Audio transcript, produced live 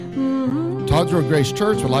Todd's Road Grace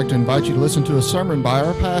Church would like to invite you to listen to a sermon by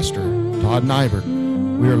our pastor, Todd Nybert.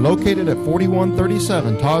 We are located at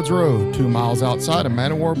 4137 Todd's Road, 2 miles outside of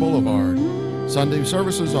Man O' War Boulevard. Sunday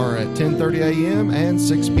services are at 10:30 a.m. and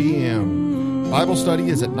 6 p.m. Bible study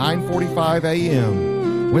is at 9:45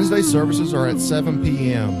 a.m. Wednesday services are at 7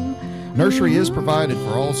 p.m. Nursery is provided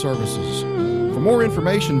for all services. For more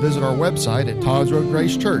information, visit our website at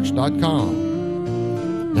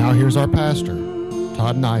toddsroadgracechurch.com. Now here's our pastor,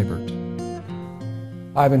 Todd Nybert.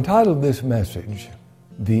 I've entitled this message,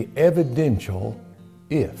 The Evidential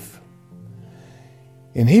If.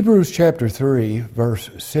 In Hebrews chapter 3, verse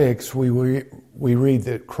 6, we read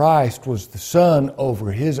that Christ was the Son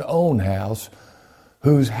over His own house,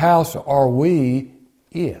 whose house are we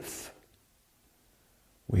if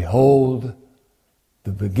we hold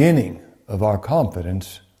the beginning of our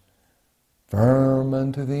confidence firm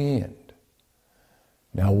unto the end.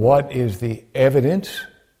 Now, what is the evidence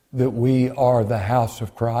that we are the house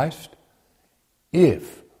of Christ?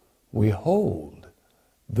 If we hold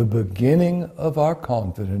the beginning of our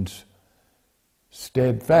confidence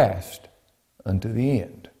steadfast unto the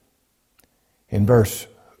end. In verse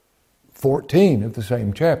 14 of the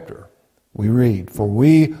same chapter, we read, For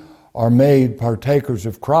we are made partakers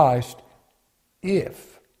of Christ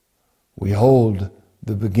if we hold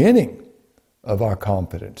the beginning of our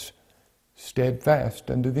confidence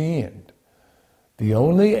steadfast unto the end. The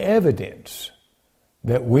only evidence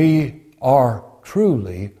that we are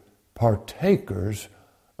truly partakers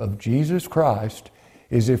of Jesus Christ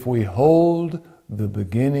is if we hold the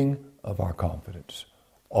beginning of our confidence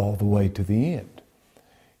all the way to the end.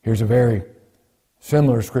 Here's a very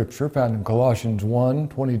similar scripture found in Colossians 1,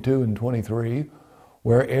 22 and 23,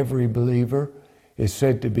 where every believer is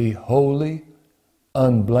said to be holy,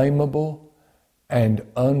 unblameable, and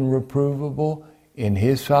unreprovable in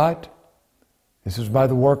His sight. This is by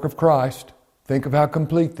the work of Christ. Think of how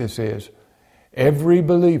complete this is. Every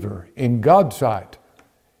believer in God's sight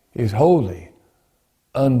is holy,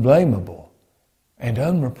 unblameable, and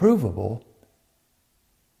unreprovable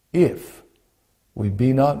if we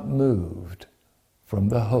be not moved from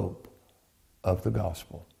the hope of the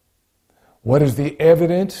gospel. What is the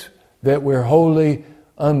evidence that we're holy,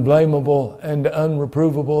 unblameable, and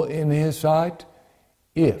unreprovable in His sight?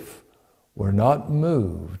 If we're not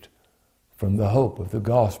moved from the hope of the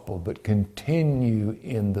gospel, but continue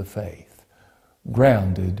in the faith,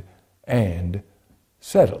 grounded and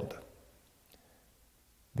settled.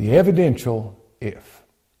 The evidential if.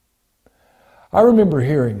 I remember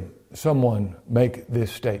hearing someone make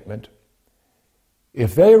this statement.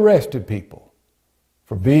 If they arrested people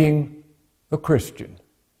for being a Christian,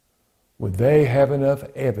 would they have enough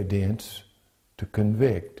evidence to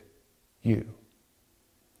convict you?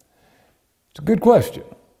 It's a good question.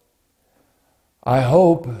 I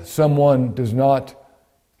hope someone does not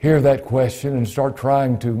hear that question and start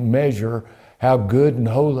trying to measure how good and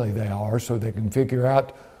holy they are so they can figure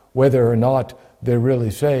out whether or not they're really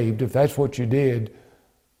saved. If that's what you did,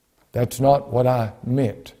 that's not what I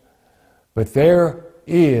meant. But there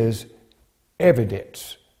is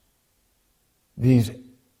evidence. These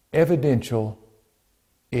evidential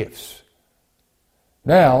ifs.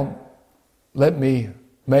 Now, let me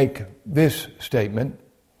make this statement.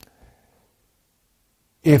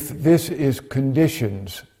 If this is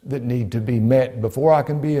conditions that need to be met before I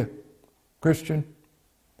can be a Christian,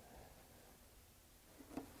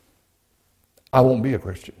 I won't be a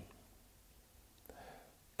Christian.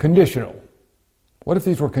 Conditional. What if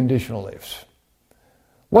these were conditional ifs?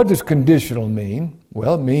 What does conditional mean?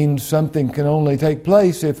 Well, it means something can only take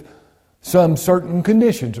place if some certain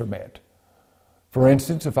conditions are met. For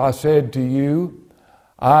instance, if I said to you,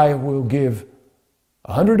 I will give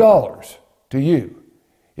 $100 to you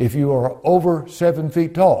if you are over 7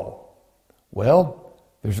 feet tall. Well,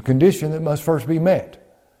 there's a condition that must first be met.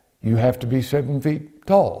 You have to be 7 feet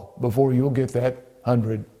tall before you'll get that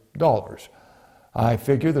 $100. I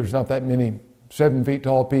figure there's not that many 7 feet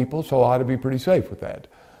tall people, so I ought to be pretty safe with that.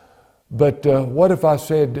 But what if I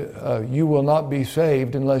said you will not be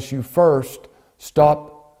saved unless you first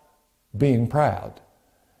stop being proud?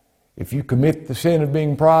 If you commit the sin of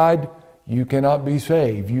being pride, you cannot be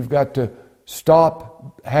saved. You've got to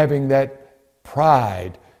stop having that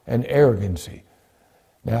pride and arrogancy.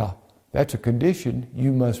 Now, that's a condition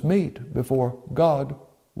you must meet before God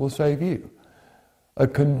will save you. A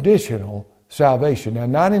conditional salvation. Now,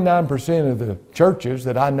 99% of the churches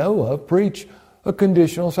that I know of preach a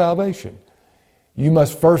conditional salvation. You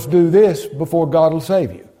must first do this before God will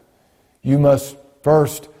save you. You must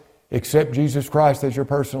first accept Jesus Christ as your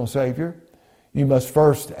personal Savior. You must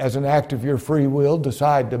first, as an act of your free will,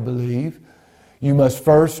 decide to believe. You must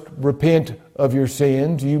first repent of your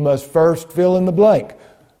sins. You must first fill in the blank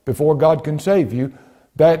before God can save you.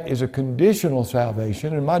 That is a conditional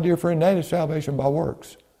salvation, and my dear friend, that is salvation by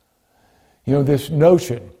works. You know, this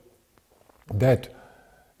notion that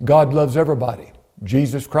God loves everybody.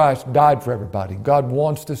 Jesus Christ died for everybody. God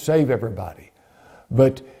wants to save everybody.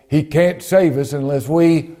 But He can't save us unless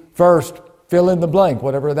we first fill in the blank,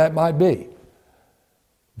 whatever that might be.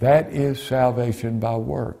 That is salvation by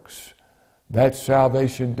works. That's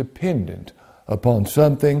salvation dependent upon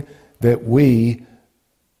something that we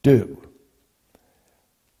do.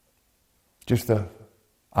 Just the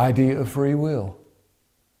idea of free will.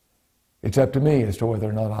 It's up to me as to whether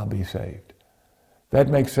or not I'll be saved. That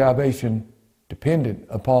makes salvation dependent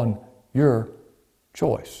upon your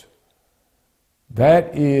choice.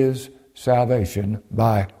 That is salvation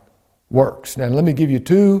by works. Now let me give you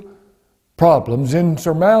two problems,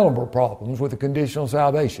 insurmountable problems with a conditional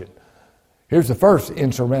salvation. Here's the first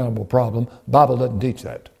insurmountable problem. The Bible doesn't teach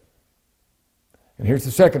that. And here's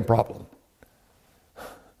the second problem.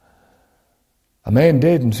 A man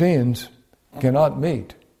dead in sins cannot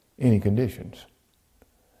meet any conditions.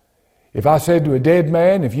 If I said to a dead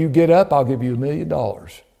man, if you get up, I'll give you $1 million.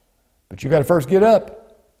 But you got to first get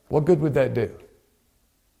up. What good would that do?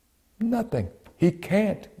 Nothing. He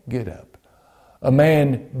can't get up. A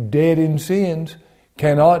man dead in sins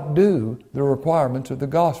cannot do the requirements of the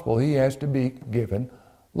gospel. He has to be given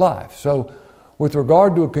life. So, with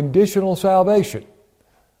regard to a conditional salvation,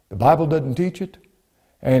 the Bible doesn't teach it,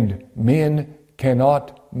 and men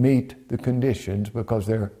cannot meet the conditions because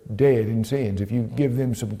they're dead in sins. If you give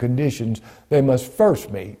them some conditions, they must first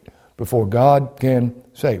meet before God can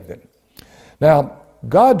save them. Now,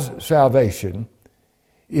 God's salvation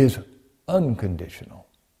is unconditional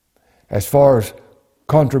as far as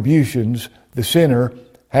contributions the sinner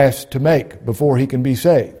has to make before he can be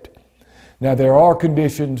saved. Now, there are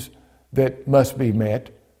conditions that must be met.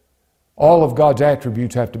 All of God's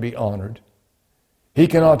attributes have to be honored. He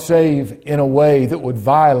cannot save in a way that would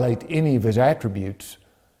violate any of His attributes.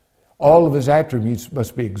 All of His attributes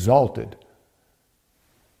must be exalted.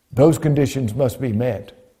 Those conditions must be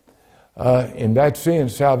met. In that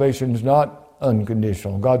sense, salvation is not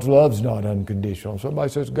unconditional. God's love is not unconditional. Somebody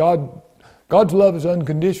says, God's love is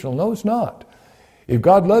unconditional. No, it's not. If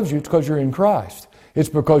God loves you, it's because you're in Christ. It's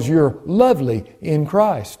because you're lovely in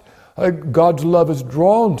Christ. God's love is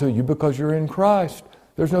drawn to you because you're in Christ.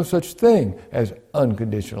 There's no such thing as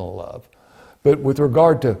unconditional love. But with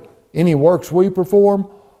regard to any works we perform,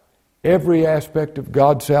 every aspect of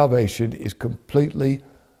God's salvation is completely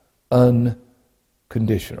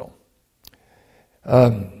unconditional.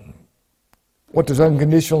 What does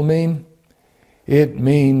unconditional mean? It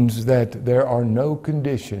means that there are no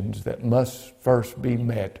conditions that must first be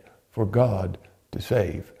met for God to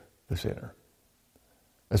save the sinner,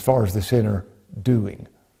 as far as the sinner doing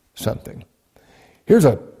something. Here's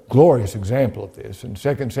a glorious example of this. In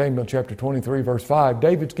 2 Samuel chapter 23, verse 5,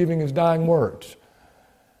 David's giving his dying words.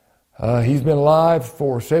 He's been alive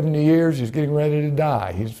for 70 years. He's getting ready to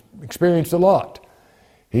die. He's experienced a lot.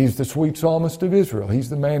 He's the sweet psalmist of Israel. He's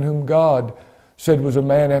the man whom God said was a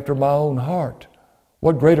man after my own heart.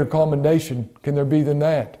 What greater commendation can there be than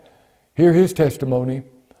that? Hear his testimony.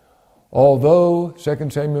 Although, 2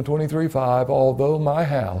 Samuel 23, 5, although my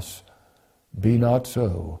house be not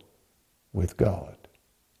so with God,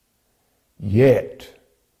 yet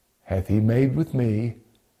hath He made with me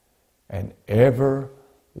an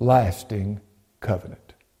everlasting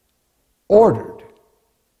covenant, ordered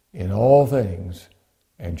in all things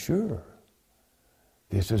and sure.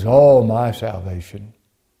 This is all my salvation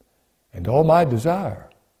and all my desire,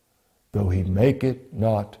 though He make it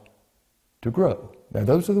not to grow. Now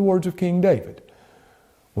those are the words of King David.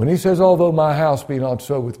 When he says, although my house be not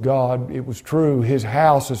so with God, it was true. His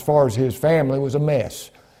house, as far as his family, was a mess.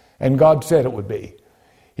 And God said it would be.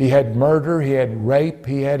 He had murder, he had rape,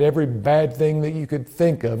 he had every bad thing that you could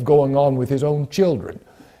think of going on with his own children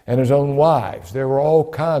and his own wives. There were all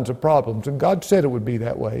kinds of problems. And God said it would be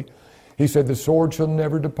that way. He said, the sword shall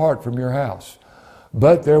never depart from your house.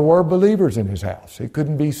 But there were believers in his house. It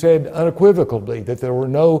couldn't be said unequivocally that there were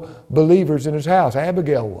no believers in his house.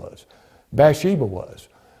 Abigail was. Bathsheba was.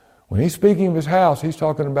 When he's speaking of his house, he's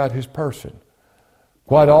talking about his person.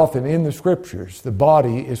 Quite often in the Scriptures, the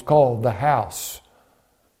body is called the house.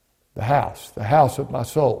 The house of my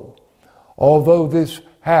soul. Although this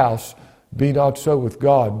house be not so with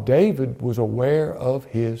God, David was aware of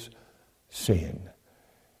his sin.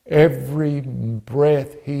 Every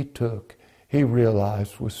breath he took, he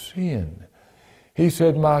realized was sin. He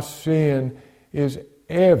said, my sin is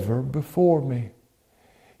ever before me.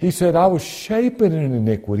 He said, I was shapen in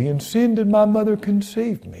iniquity, and sin did my mother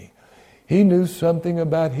conceive me. He knew something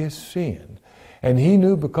about his sin. And he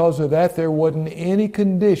knew because of that there wasn't any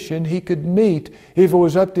condition he could meet if it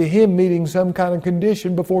was up to him meeting some kind of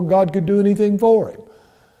condition before God could do anything for him.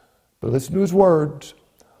 But listen to his words.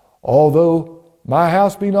 Although my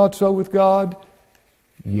house be not so with God,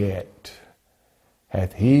 yet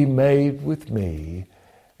hath he made with me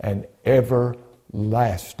an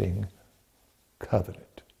everlasting covenant.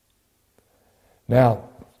 Now,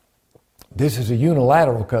 this is a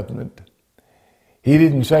unilateral covenant. He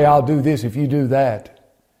didn't say, I'll do this if you do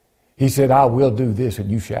that. He said, I will do this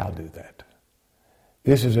and you shall do that.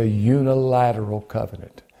 This is a unilateral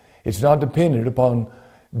covenant. It's not dependent upon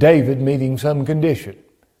David meeting some condition.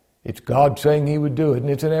 It's God saying he would do it, and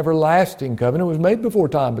it's an everlasting covenant. It was made before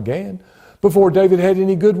time began, before David had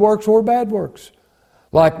any good works or bad works.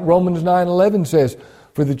 Like Romans 9:11 says,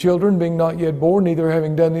 for the children being not yet born, neither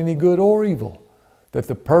having done any good or evil, that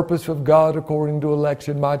the purpose of God according to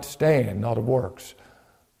election might stand, not of works,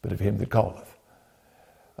 but of him that calleth.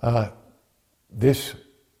 This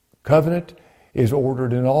covenant is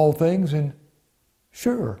ordered in all things, and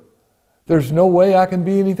sure, there's no way I can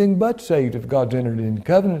be anything but saved if God's entered in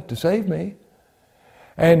covenant to save me.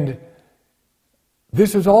 And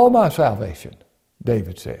this is all my salvation,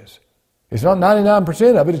 David says. It's not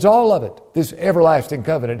 99% of it, it's all of it. This everlasting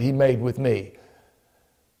covenant he made with me,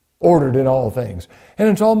 ordered in all things. And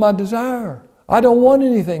it's all my desire. I don't want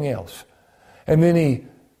anything else. And then he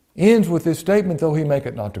ends with this statement, though he make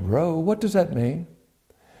it not to grow. What does that mean?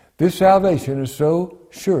 This salvation is so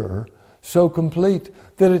sure, so complete,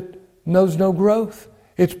 that it knows no growth.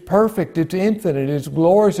 It's perfect, it's infinite, it's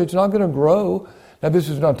glorious, it's not going to grow. Now this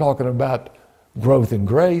is not talking about growth in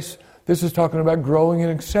grace. This is talking about growing in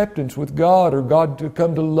acceptance with God, or God to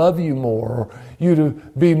come to love you more, or you to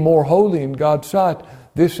be more holy in God's sight.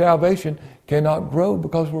 This salvation cannot grow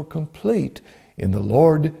because we're complete in the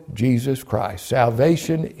Lord Jesus Christ.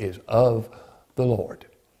 Salvation is of the Lord.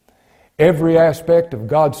 Every aspect of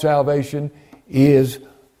God's salvation is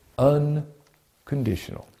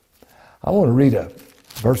unconditional. I want to read a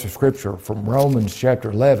verse of Scripture from Romans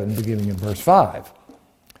chapter 11, beginning in verse 5.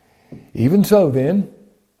 Even so then,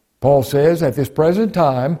 Paul says, at this present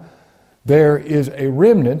time, there is a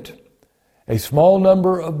remnant, a small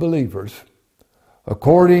number of believers,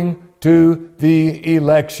 according to the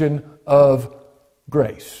election of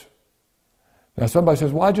grace. Now somebody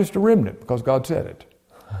says, why just a remnant? Because God said it.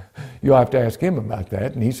 You'll have to ask him about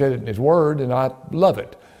that, and he said it in his word, and I love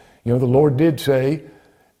it. You know, the Lord did say,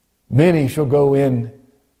 many shall go in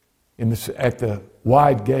at the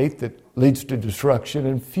wide gate that leads to destruction,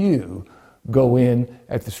 and few go in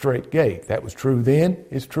at the straight gate. That was true then,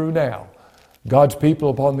 it's true now. God's people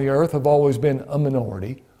upon the earth have always been a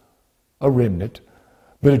minority, a remnant,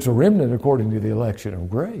 but it's a remnant according to the election of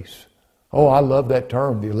grace. Oh, I love that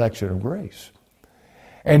term, the election of grace.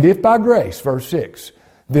 And if by grace, verse 6,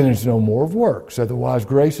 then it's no more of works, otherwise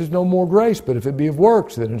grace is no more grace. But if it be of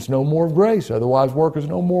works, then it's no more of grace, otherwise work is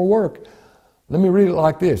no more work. Let me read it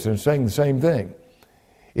like this, and it's saying the same thing.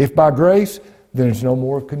 If by grace, then it's no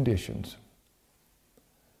more of conditions.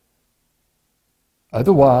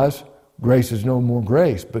 Otherwise, grace is no more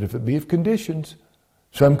grace. But if it be of conditions,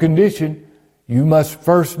 some condition you must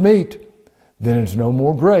first meet, then it's no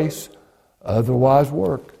more grace. Otherwise,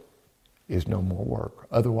 work is no more work.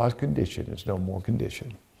 Otherwise, condition is no more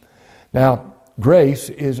condition. Now, grace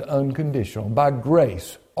is unconditional. By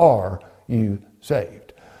grace are you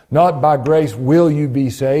saved. Not by grace will you be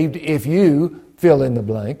saved if you fill in the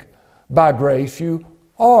blank. By grace you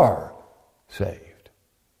are saved.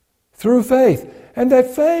 Through faith. And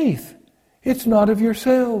that faith, it's not of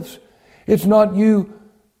yourselves. It's not you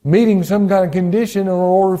meeting some kind of condition in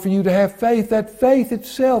order for you to have faith. That faith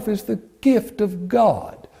itself is the gift of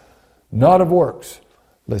God, not of works,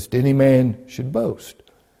 lest any man should boast.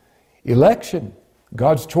 Election,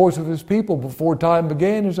 God's choice of his people before time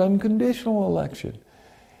began, is unconditional election.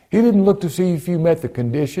 He didn't look to see if you met the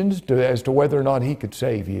conditions as to whether or not he could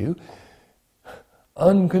save you.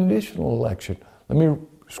 Unconditional election. Let me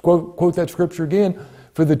quote that scripture again.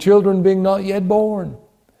 For the children being not yet born,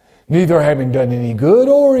 neither having done any good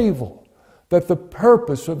or evil, that the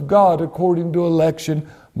purpose of God according to election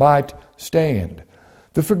might stand.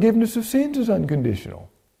 The forgiveness of sins is unconditional.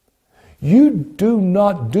 You do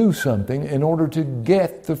not do something in order to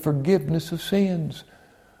get the forgiveness of sins.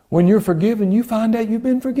 When you're forgiven, you find out you've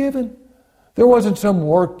been forgiven. There wasn't some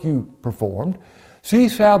work you performed. See,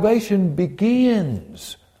 salvation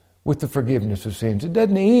begins with the forgiveness of sins. It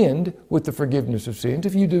doesn't end with the forgiveness of sins.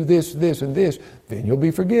 If you do this, this, and this, then you'll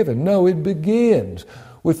be forgiven. No, it begins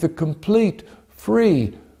with the complete,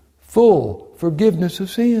 free, full forgiveness of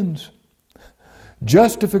sins.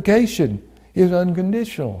 Justification is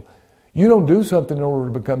unconditional. You don't do something in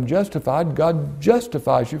order to become justified. God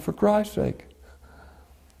justifies you for Christ's sake.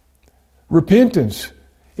 Repentance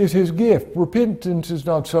is His gift. Repentance is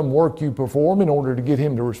not some work you perform in order to get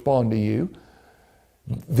Him to respond to you.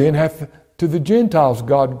 Then to the Gentiles,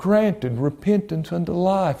 God granted repentance unto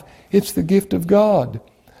life. It's the gift of God.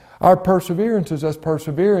 Our perseverance is us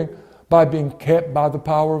persevering by being kept by the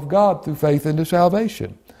power of God through faith into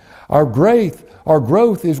salvation. Our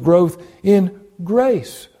growth is growth in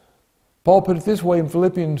grace. Paul put it this way in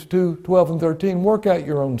Philippians 2:12 and 13, work out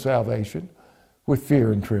your own salvation with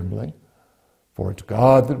fear and trembling, for it's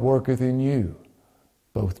God that worketh in you,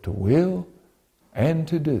 both to will and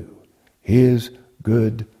to do His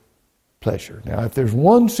good pleasure. Now, if there's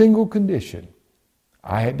one single condition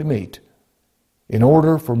I had to meet in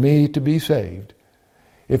order for me to be saved,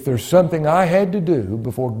 if there's something I had to do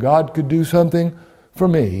before God could do something for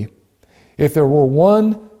me, if there were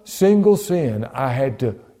one single sin I had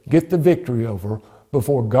to get the victory over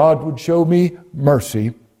before God would show me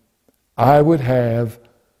mercy, I would have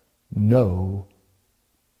no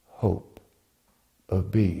hope of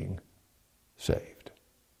being saved.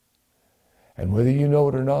 And whether you know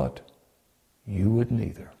it or not, you wouldn't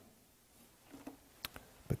either.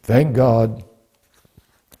 But thank God,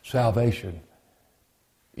 salvation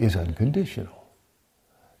is unconditional.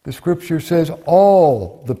 The Scripture says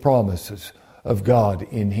all the promises of God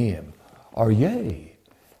in Him are yea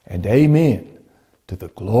and amen to the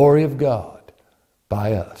glory of God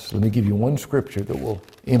by us. Let me give you one scripture that will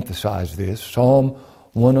emphasize this. Psalm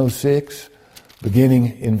 106,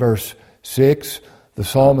 beginning in verse 6, the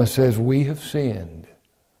psalmist says, we have sinned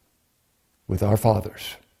with our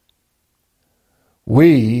fathers.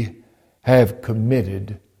 We have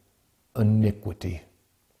committed iniquity.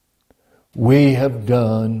 We have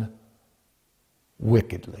done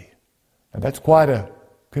wickedly. Now that's quite a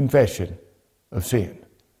confession of sin.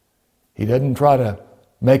 He doesn't try to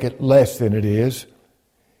make it less than it is.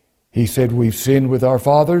 He said we've sinned with our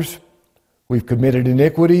fathers, we've committed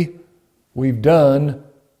iniquity, we've done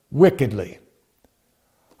wickedly.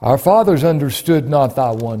 Our fathers understood not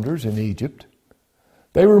thy wonders in Egypt.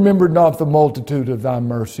 They remembered not the multitude of thy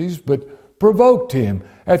mercies, but provoked him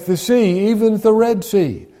at the sea, even at the Red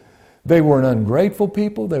Sea. They were an ungrateful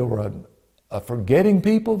people. They were a forgetting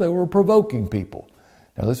people. They were a provoking people.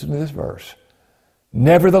 Now listen to this verse.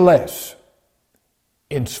 Nevertheless,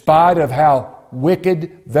 in spite of how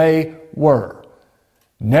wicked they were,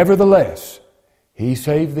 nevertheless, He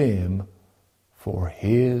saved them for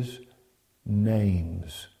His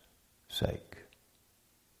name's sake.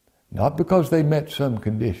 Not because they met some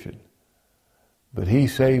condition, but He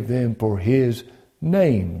saved them for His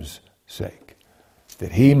name's sake,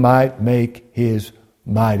 that He might make His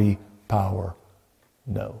mighty power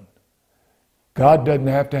known. God doesn't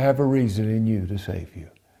have to have a reason in you to save you.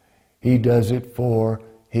 He does it for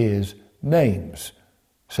His name's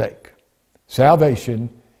sake. Salvation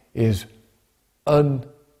is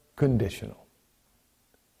unconditional.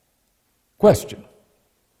 Question: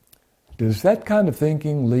 does that kind of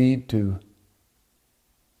thinking lead to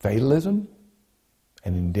fatalism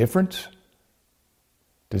and indifference?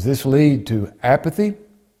 Does this lead to apathy?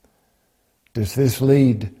 Does this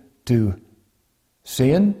lead to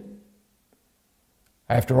sin?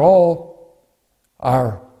 After all,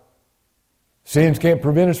 our sins can't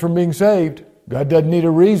prevent us from being saved. God doesn't need a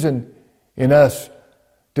reason in us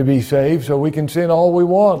to be saved, so we can sin all we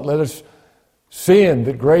want. Let us sin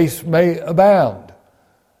that grace may abound.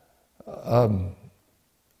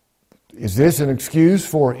 Is this an excuse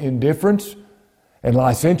for indifference and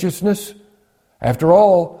licentiousness? After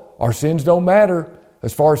all, our sins don't matter.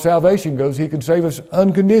 As far as salvation goes, He can save us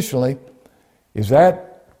unconditionally. Is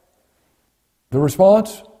that the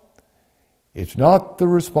response? It's not the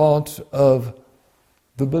response of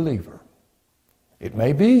the believer. It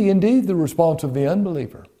may be indeed the response of the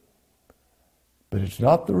unbeliever, but it's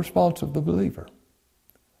not the response of the believer.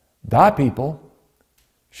 Thy people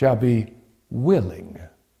shall be willing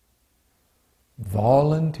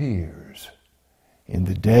volunteers in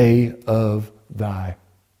the day of thy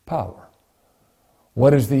power.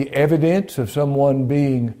 What is the evidence of someone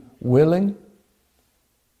being willing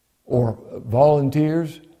or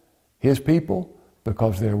volunteers, His people?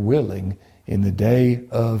 Because they're willing in the day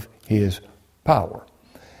of His power.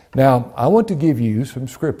 Now, I want to give you some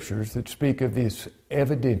scriptures that speak of this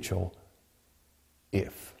evidential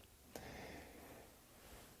if.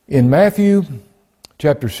 In Matthew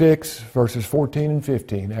chapter 6, verses 14 and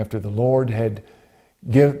 15, after the Lord had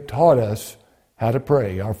taught us how to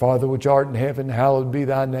pray, Our Father which art in heaven, hallowed be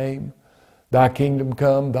thy name. Thy kingdom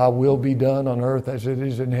come, thy will be done on earth as it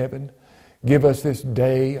is in heaven. Give us this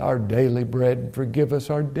day our daily bread, and forgive us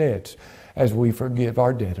our debts as we forgive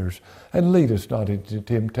our debtors. And lead us not into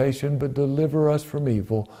temptation, but deliver us from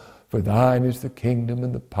evil. For thine is the kingdom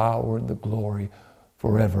and the power and the glory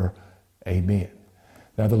forever. Amen.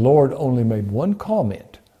 Now the Lord only made one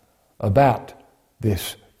comment about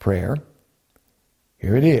this prayer.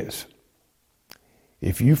 Here it is.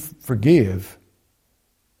 If you forgive,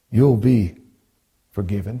 you'll be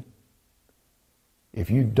forgiven. If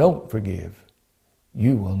you don't forgive,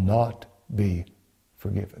 you will not be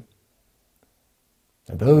forgiven.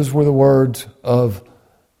 And those were the words of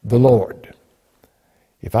the Lord.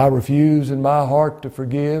 If I refuse in my heart to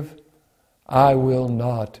forgive, I will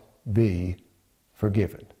not be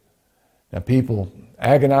forgiven. Now people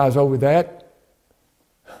agonize over that.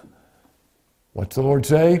 What's the Lord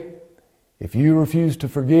say? If you refuse to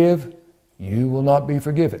forgive, you will not be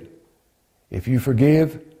forgiven. If you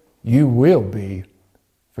forgive, you will be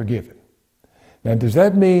forgiven. Now, does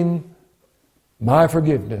that mean my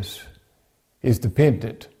forgiveness is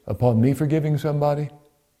dependent upon me forgiving somebody?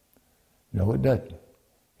 No, it doesn't.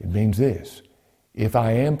 It means this. If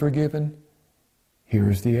I am forgiven, here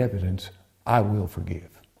is the evidence. I will forgive.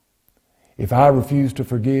 If I refuse to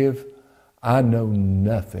forgive, I know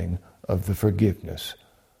nothing of the forgiveness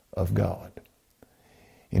of God.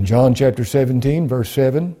 In John chapter 17, verse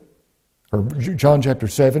 7, or John chapter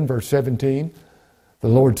 7, verse 17, the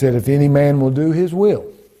Lord said, if any man will do his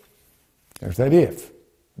will, there's that if,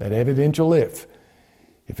 that evidential if.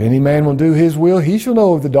 If any man will do his will, he shall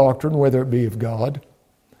know of the doctrine, whether it be of God.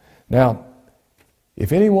 Now,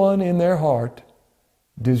 if anyone in their heart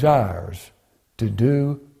desires to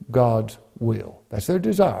do God's will, that's their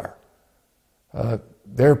desire.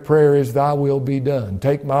 Their prayer is, thy will be done.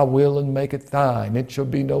 Take my will and make it thine. It shall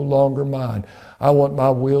be no longer mine. I want my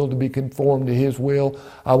will to be conformed to his will.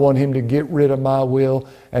 I want him to get rid of my will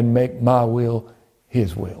and make my will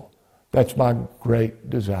his will. That's my great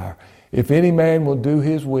desire. If any man will do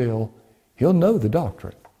his will, he'll know the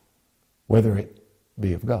doctrine, whether it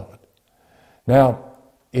be of God. Now,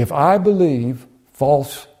 if I believe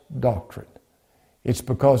false doctrine, it's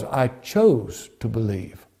because I chose to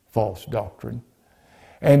believe false doctrine.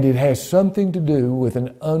 And it has something to do with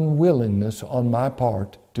an unwillingness on my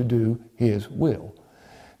part to do his will.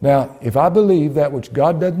 Now, if I believe that which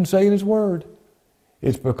God doesn't say in his word,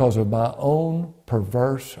 it's because of my own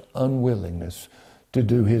perverse unwillingness to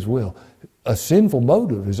do his will. A sinful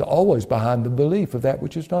motive is always behind the belief of that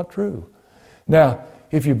which is not true. Now,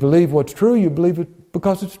 if you believe what's true, you believe it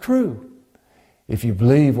because it's true. If you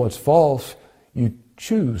believe what's false, you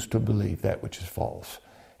choose to believe that which is false.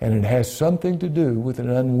 And it has something to do with an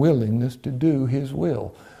unwillingness to do his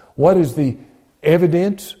will. What is the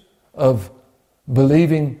evidence of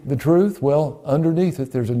believing the truth? Well, underneath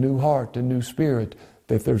it, there's a new heart, a new spirit,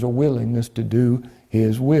 that there's a willingness to do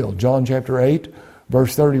his will. John chapter 8,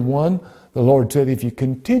 verse 31, the Lord said, if you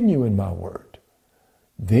continue in my word,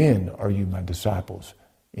 then are you my disciples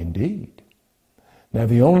indeed. Now,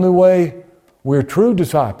 the only way we're true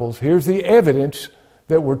disciples, here's the evidence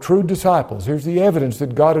that we're true disciples. Here's the evidence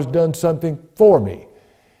that God has done something for me.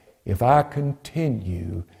 If I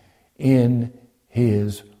continue in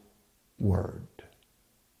his word.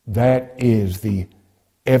 That is the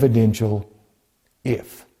evidential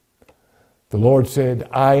if. The Lord said,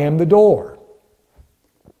 I am the door.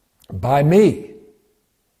 By me,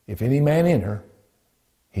 if any man enter,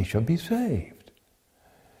 he shall be saved.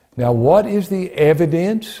 Now, what is the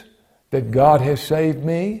evidence that God has saved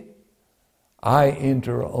me? I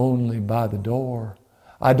enter only by the door.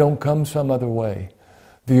 I don't come some other way.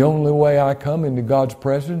 The only way I come into God's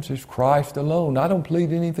presence is Christ alone. I don't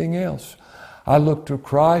plead anything else. I look to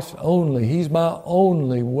Christ only. He's my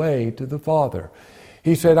only way to the Father.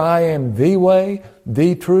 He said, I am the way,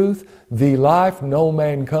 the truth, the life. No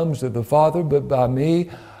man comes to the Father but by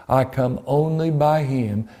me. I come only by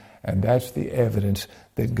him. And that's the evidence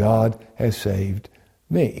that God has saved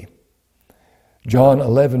me. John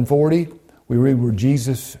 11:40. We read where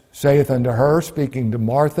Jesus saith unto her, speaking to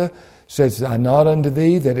Martha, says I not unto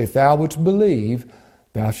thee that if thou wouldst believe,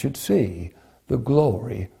 thou shouldst see the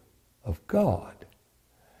glory of God.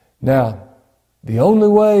 Now, the only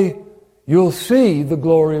way you'll see the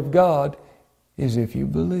glory of God is if you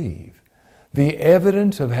believe. The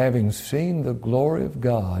evidence of having seen the glory of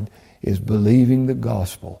God is believing the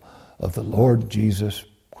gospel of the Lord Jesus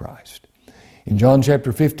Christ. In John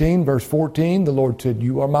chapter 15, verse 14, the Lord said,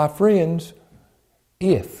 you are my friends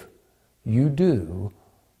if you do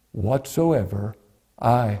whatsoever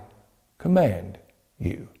I command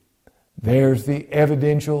you. There's the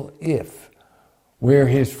evidential if. We're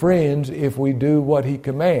His friends if we do what He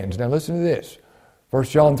commands. Now listen to this. 1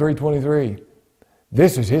 John 3:23.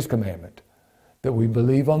 This is His commandment, that we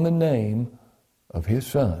believe on the name of His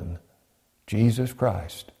Son, Jesus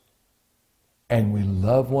Christ, and we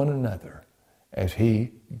love one another as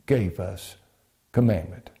He gave us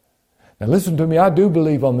commandment. Now listen to me, I do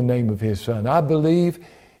believe on the name of His Son. I believe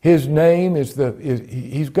His name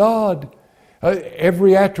He's God.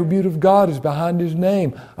 Every attribute of God is behind His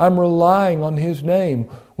name. I'm relying on His name.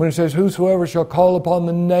 When it says, whosoever shall call upon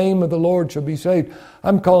the name of the Lord shall be saved,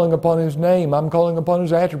 I'm calling upon His name. I'm calling upon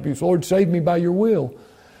His attributes. Lord, save me by your will.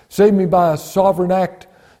 Save me by a sovereign act.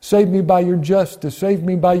 Save me by your justice. Save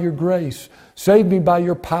me by your grace. Save me by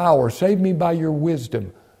your power. Save me by your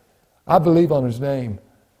wisdom. I believe on His name.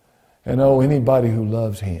 And anybody who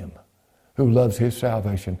loves Him, who loves His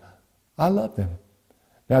salvation, I love them.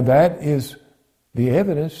 Now that is the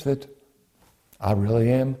evidence that I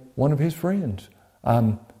really am one of His friends.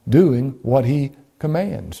 I'm doing what He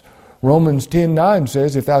commands. Romans 10:9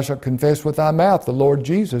 says, if thou shalt confess with thy mouth the Lord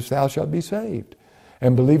Jesus, thou shalt be saved.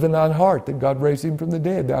 And believe in thine heart that God raised Him from the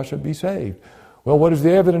dead, thou shalt be saved. Well, what is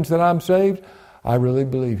the evidence that I'm saved? I really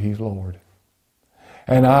believe He's Lord.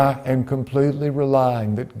 And I am completely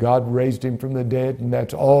relying that God raised Him from the dead, and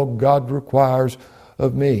that's all God requires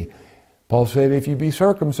of me. Paul said, if you be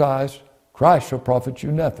circumcised, Christ shall profit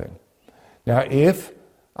you nothing. Now, if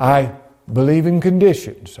I believe in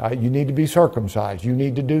conditions, you need to be circumcised, you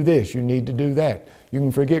need to do this, you need to do that, you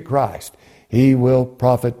can forget Christ. He will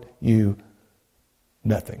profit you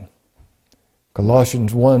nothing.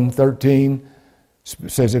 Colossians 1:13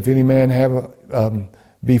 says, if any man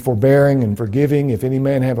be forbearing and forgiving, if any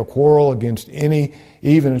man have a quarrel against any,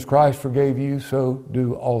 even as Christ forgave you, so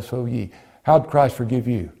do also ye. How did Christ forgive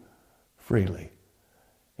you? Freely.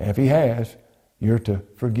 And if He has, you're to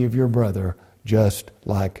forgive your brother just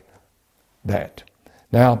like that.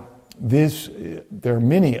 Now, there are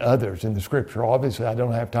many others in the Scripture. Obviously, I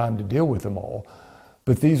don't have time to deal with them all,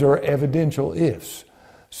 but these are evidential ifs.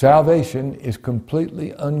 Salvation is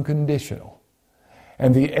completely unconditional.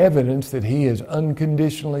 And the evidence that He has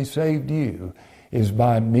unconditionally saved you is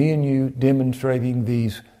by me and you demonstrating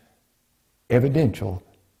these evidential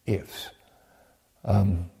ifs.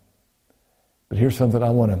 But here's something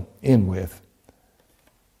I want to end with.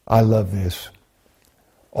 I love this.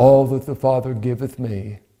 All that the Father giveth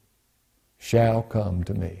me shall come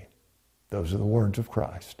to me. Those are the words of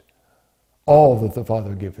Christ. All that the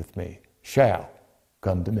Father giveth me shall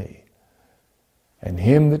come to me. And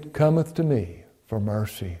him that cometh to me for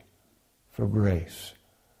mercy, for grace,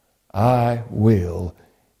 I will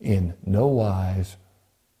in no wise,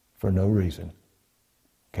 for no reason,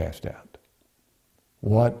 cast out.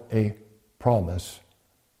 What a promise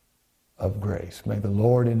of grace. May the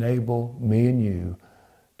Lord enable me and you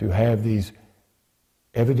to have these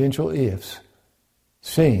evidential ifs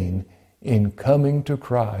seen in coming to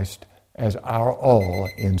Christ as our all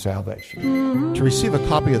in salvation. To receive a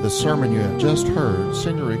copy of the sermon you have just heard,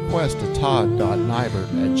 send your request to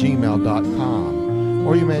todd.nybert@gmail.com,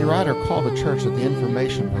 or you may write or call the church at the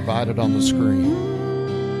information provided on the screen.